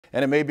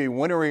And it may be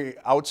wintry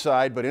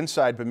outside, but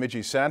inside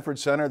Bemidji Sanford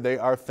Center, they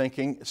are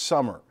thinking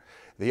summer.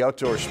 The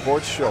Outdoor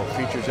Sports Show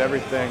features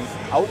everything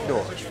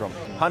outdoors, from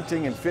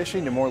hunting and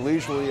fishing to more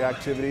leisurely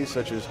activities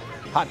such as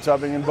hot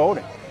tubbing and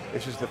boating.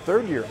 This is the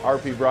third year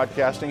RP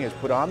Broadcasting has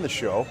put on the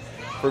show.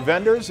 For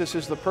vendors, this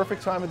is the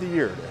perfect time of the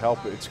year to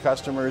help its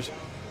customers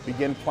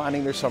begin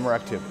planning their summer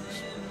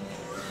activities.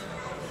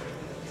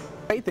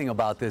 The great thing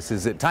about this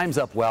is it times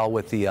up well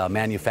with the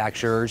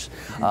manufacturers,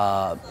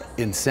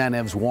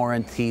 incentives,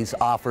 warranties,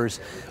 offers.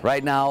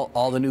 Right now,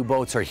 all the new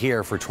boats are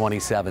here for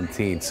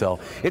 2017,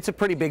 so it's a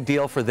pretty big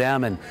deal for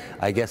them, and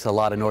I guess a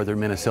lot of northern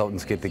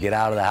Minnesotans get to get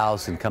out of the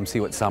house and come see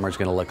what summer's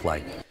going to look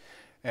like.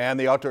 And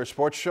the Outdoor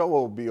Sports Show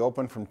will be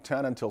open from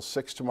 10 until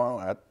 6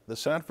 tomorrow at the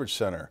Sanford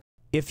Center.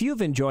 If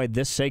you've enjoyed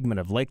this segment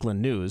of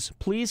Lakeland News,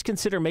 please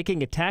consider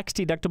making a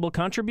tax-deductible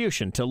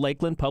contribution to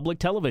Lakeland Public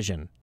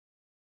Television.